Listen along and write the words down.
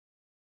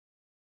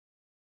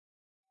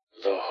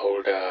the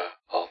holder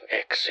of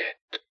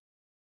exit.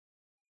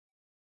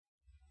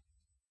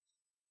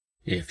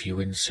 If you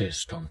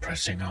insist on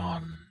pressing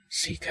on,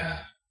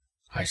 Seeker,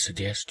 I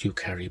suggest you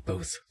carry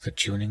both the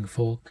tuning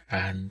fork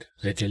and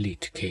the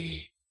delete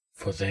key,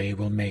 for they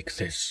will make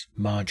this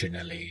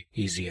marginally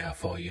easier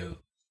for you.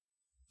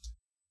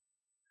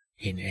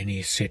 In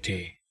any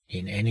city,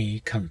 in any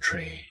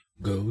country,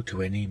 go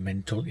to any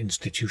mental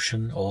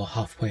institution or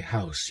halfway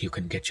house you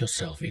can get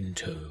yourself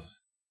into.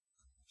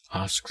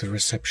 Ask the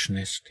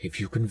receptionist if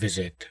you can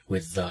visit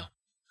with the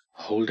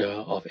holder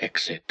of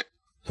exit.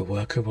 The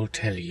worker will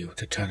tell you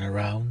to turn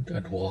around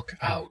and walk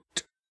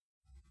out,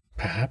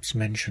 perhaps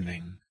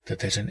mentioning that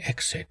there's an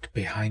exit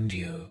behind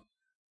you.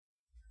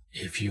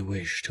 If you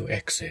wish to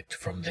exit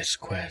from this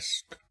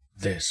quest,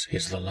 this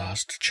is the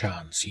last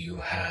chance you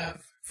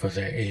have, for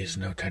there is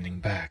no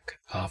turning back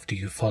after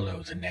you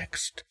follow the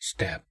next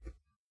step.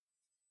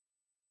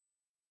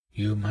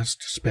 You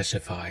must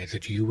specify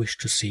that you wish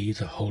to see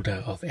the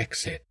holder of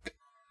exit,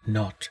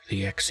 not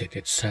the exit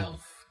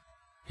itself,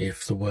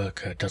 if the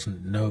worker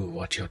doesn't know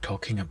what you're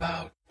talking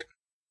about.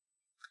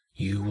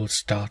 You will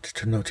start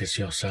to notice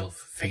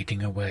yourself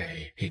fading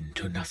away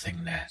into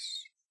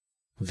nothingness.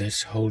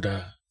 This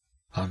holder,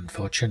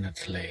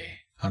 unfortunately,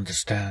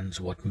 understands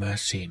what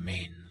mercy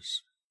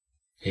means.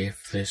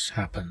 If this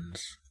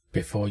happens,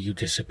 before you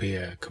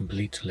disappear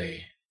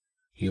completely,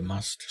 you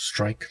must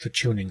strike the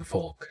tuning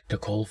fork to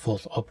call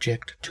forth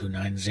Object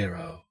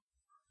 290,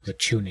 the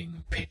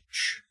tuning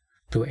pitch,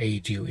 to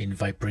aid you in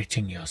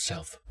vibrating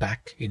yourself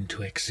back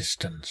into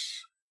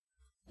existence.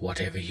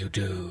 Whatever you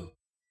do,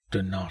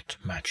 do not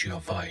match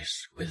your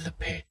voice with the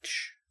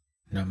pitch,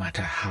 no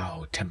matter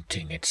how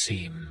tempting it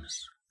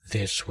seems.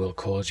 This will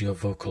cause your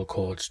vocal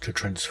cords to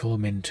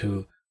transform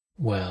into,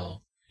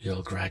 well,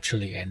 you'll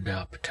gradually end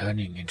up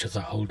turning into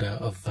the holder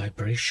of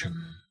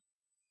vibration,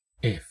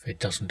 if it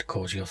doesn't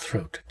cause your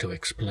throat to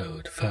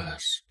explode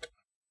first.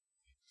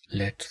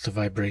 Let the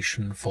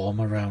vibration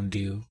form around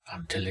you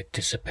until it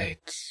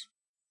dissipates.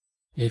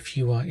 If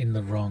you are in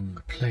the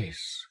wrong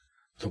place,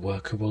 the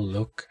worker will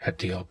look at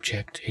the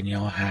object in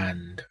your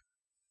hand.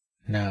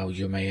 Now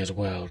you may as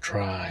well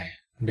try,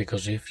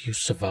 because if you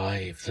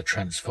survive the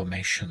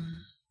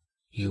transformation,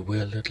 you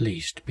will at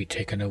least be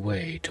taken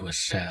away to a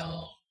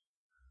cell.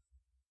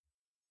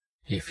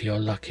 If you're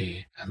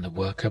lucky and the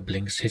worker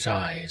blinks his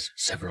eyes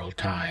several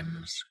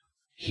times,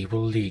 he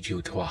will lead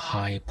you to a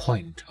high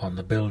point on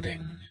the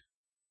building.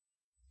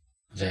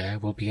 There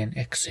will be an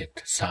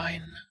exit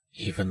sign,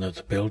 even though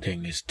the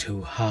building is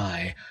too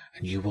high,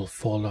 and you will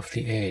fall off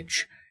the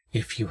edge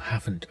if you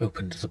haven't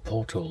opened the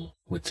portal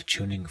with the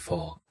tuning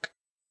fork,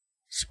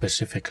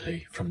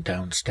 specifically from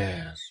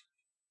downstairs.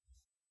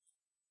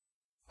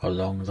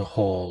 Along the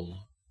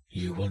hall,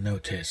 you will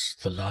notice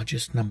the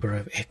largest number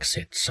of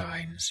exit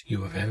signs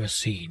you have ever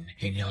seen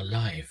in your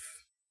life.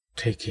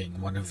 Taking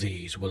one of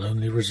these will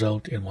only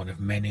result in one of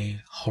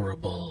many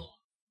horrible,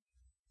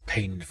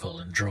 painful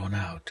and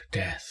drawn-out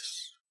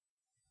deaths.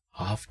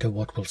 After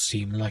what will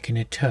seem like an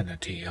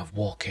eternity of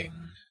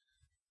walking,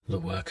 the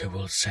worker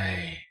will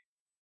say,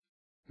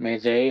 "May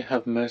they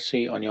have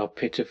mercy on your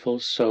pitiful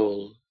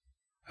soul,"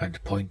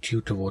 and point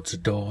you towards a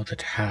door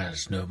that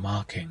has no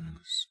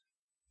markings.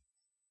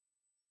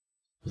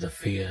 The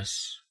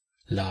fierce,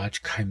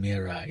 large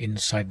chimera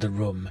inside the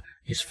room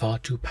is far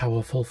too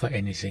powerful for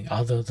anything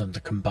other than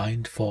the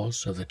combined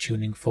force of the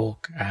tuning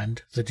fork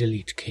and the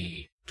delete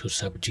key to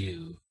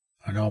subdue.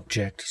 An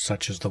object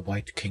such as the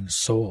White King's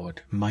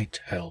sword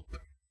might help,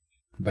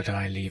 but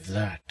I leave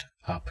that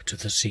up to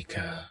the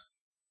seeker.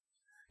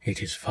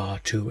 It is far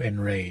too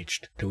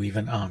enraged to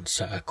even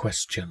answer a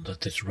question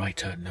that this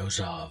writer knows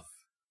of.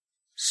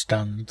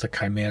 Stun the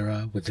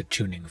chimera with the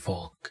tuning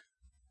fork,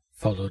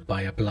 followed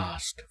by a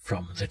blast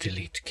from the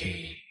delete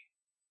key.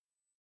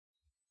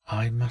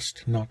 I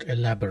must not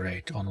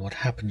elaborate on what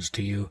happens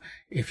to you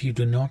if you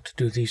do not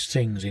do these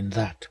things in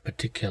that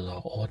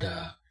particular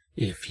order.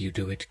 If you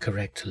do it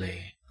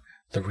correctly,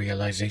 the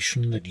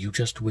realization that you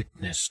just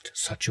witnessed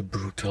such a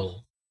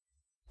brutal,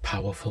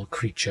 powerful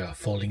creature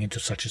falling into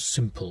such a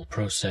simple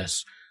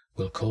process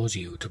will cause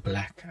you to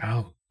black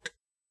out.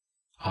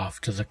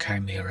 After the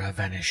chimera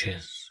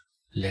vanishes,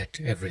 let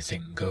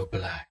everything go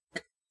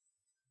black.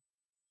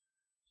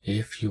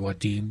 If you are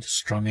deemed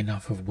strong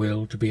enough of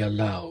will to be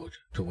allowed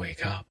to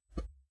wake up,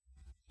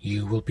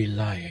 you will be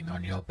lying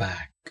on your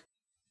back,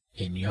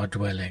 in your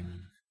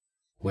dwelling,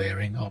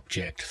 wearing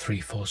Object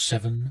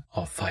 347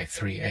 or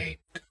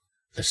 538,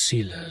 the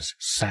Sealer's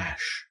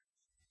sash.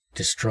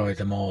 Destroy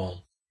them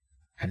all,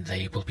 and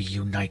they will be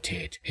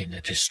united in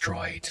a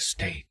destroyed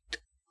state.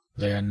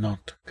 They are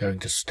not going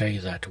to stay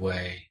that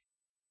way.